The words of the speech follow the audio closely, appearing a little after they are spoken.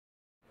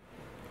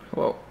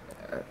Well,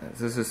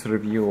 this is a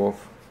review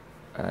of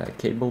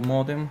cable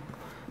modem.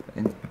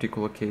 In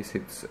particular case,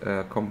 it's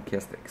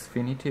Comcast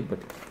Xfinity, but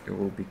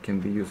can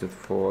be used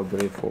for a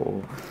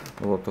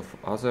lot of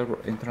other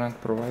internet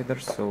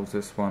providers. So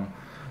this one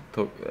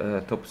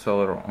top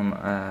seller on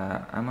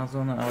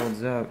Amazon out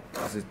there.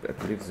 I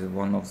believe this is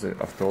one of the,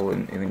 after all,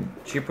 even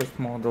cheapest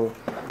model.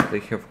 They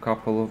have a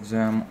couple of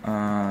them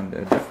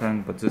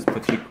different, but this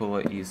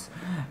particular is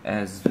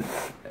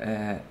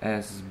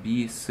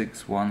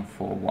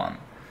SB6141.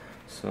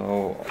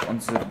 So on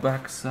the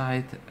back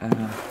side,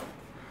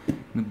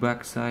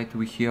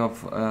 we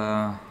have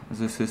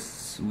this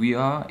is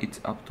VR. It's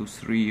up to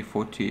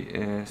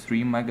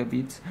 343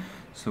 megabits.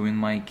 So in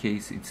my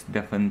case, it's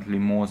definitely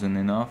more than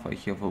enough. I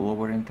have a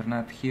lower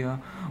internet here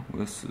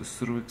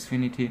through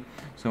Xfinity.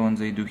 So and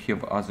they do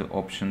have other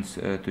options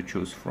to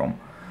choose from.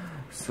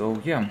 So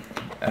yeah,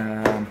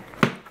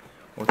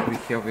 what we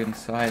have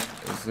inside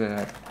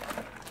the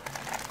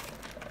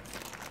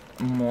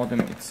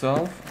modem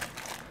itself.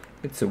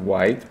 It's a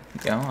white,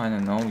 yeah, I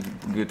don't know,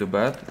 good or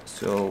bad.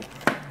 So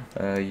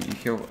you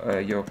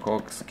have your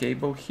coax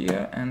cable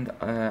here and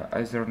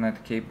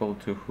Ethernet cable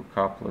to hook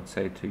up, let's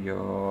say, to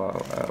your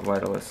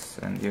wireless,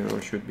 and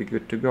you should be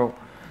good to go.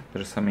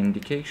 There are some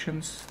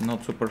indications,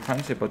 not super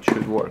fancy, but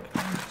should work.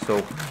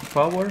 So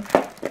power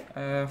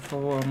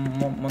for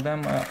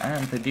modem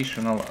and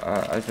additional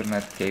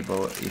Ethernet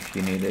cable if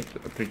you need it.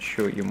 I'm pretty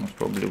sure you most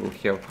probably will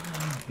have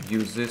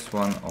use this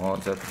one or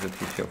that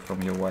you have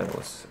from your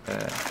wireless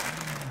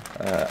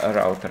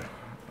router.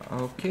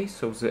 Okay,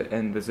 so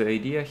the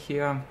idea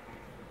here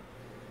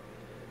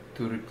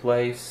to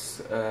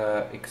replace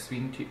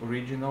Xfinity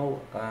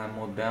original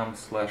modem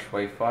 /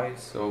 Wi-Fi,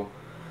 so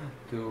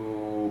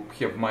to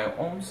have my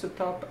own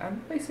setup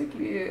and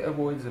basically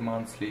avoid the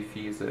monthly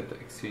fees that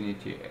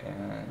Xfinity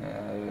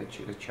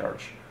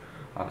charge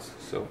us.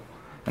 So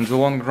in the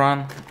long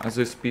run,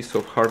 this piece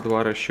of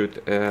hardware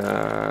should pay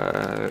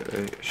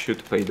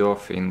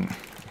off in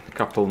a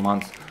couple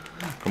months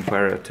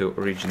compared to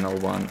original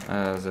one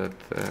that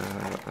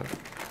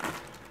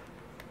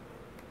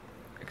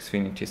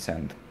Xfinity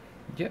sent.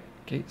 Yeah,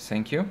 okay,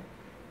 thank you.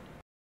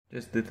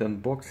 Just did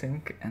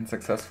unboxing and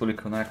successfully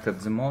connected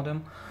the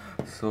modem.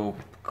 So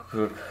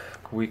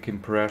quick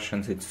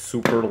impressions, it's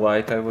super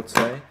light, I would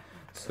say.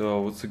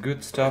 So it's a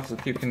good stuff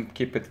that you can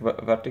keep it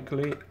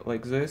vertically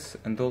like this,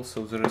 and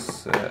also there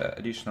is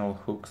additional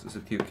hooks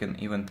that you can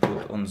even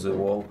put on the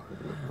wall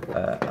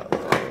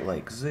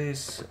like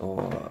this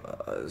or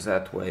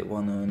that way,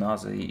 one or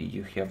another.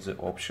 You have the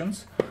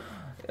options.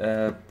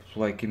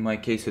 Like in my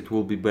case, it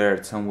will be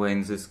buried somewhere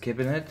in this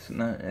cabinet,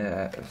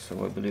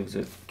 so I believe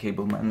that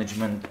cable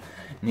management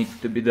needs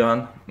to be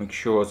done. Make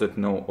sure that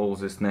all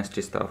this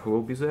nasty stuff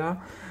will be there.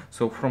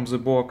 So from the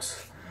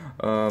box,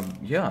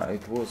 yeah,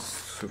 it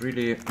was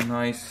really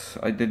nice.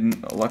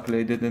 Luckily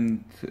I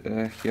didn't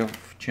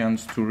have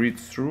chance to read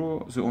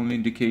through. The only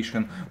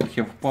indication, we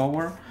have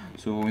power,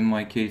 so in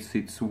my case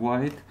it's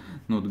white,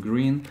 not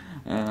green.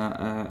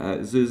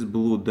 This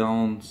blue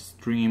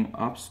downstream,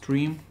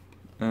 upstream.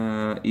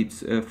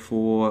 It's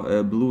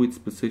for blue, it's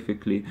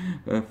specifically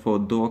for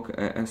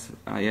DOCSIS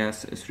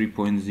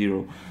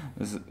 3.0,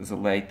 the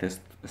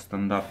latest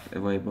standard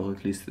available,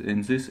 at least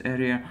in this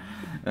area.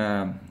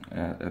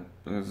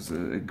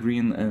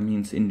 Green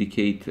means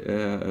indicate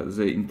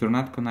the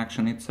internet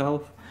connection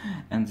itself,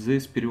 and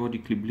this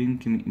periodically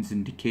blinking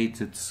indicates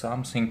that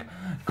something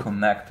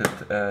connected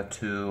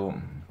to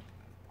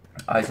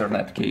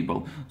Ethernet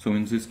cable. So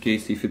in this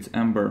case, if it's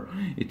amber,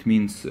 it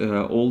means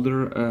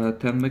older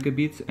 10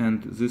 megabits,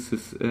 and this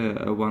is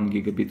a 1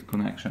 gigabit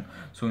connection.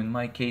 So in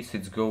my case,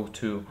 it's go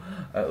to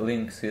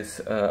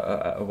Linksys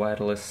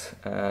wireless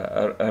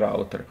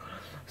router.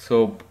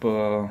 So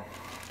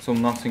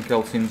nothing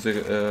else in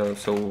the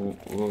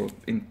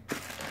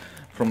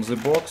from the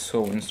box.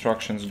 So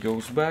instructions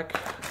goes back.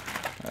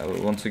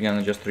 Once again,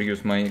 I just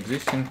reuse my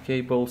existing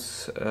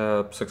cables,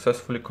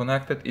 successfully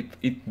connected.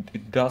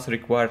 It does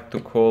require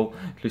to call,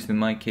 at least in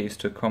my case,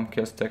 to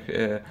Comcast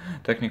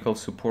technical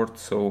support,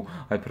 so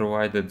I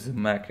provided the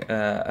MAC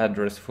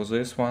address for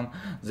this one.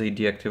 They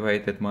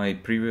deactivated my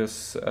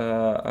previous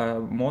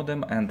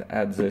modem and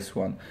add this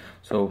one.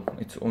 So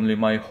it's only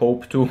my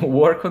hope to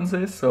work on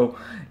this. So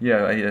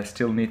yeah, I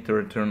still need to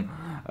return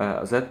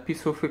that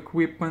piece of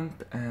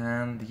equipment,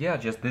 and yeah,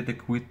 just did a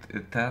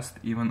quick test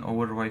even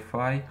over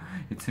Wi-Fi.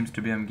 It seems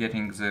to be I'm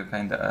getting the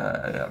kind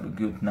of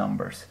good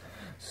numbers.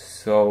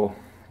 So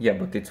yeah,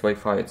 but it's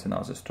Wi-Fi, it's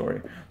another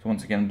story. So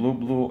once again,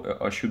 blue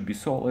should be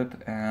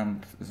solid,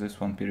 and this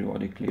one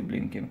periodically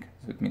blinking.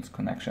 That means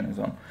connection is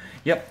on.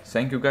 Yep,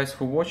 thank you guys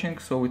for watching.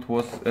 So it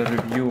was a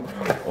review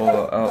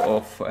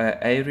of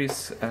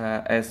ARRIS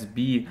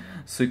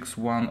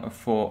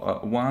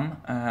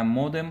SB6141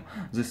 modem.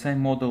 The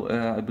same model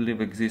I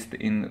believe exists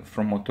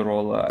from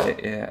Motorola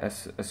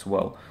as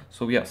well.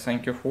 So yeah,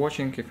 thank you for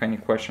watching. If any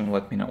question,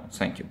 let me know.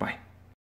 Thank you, bye.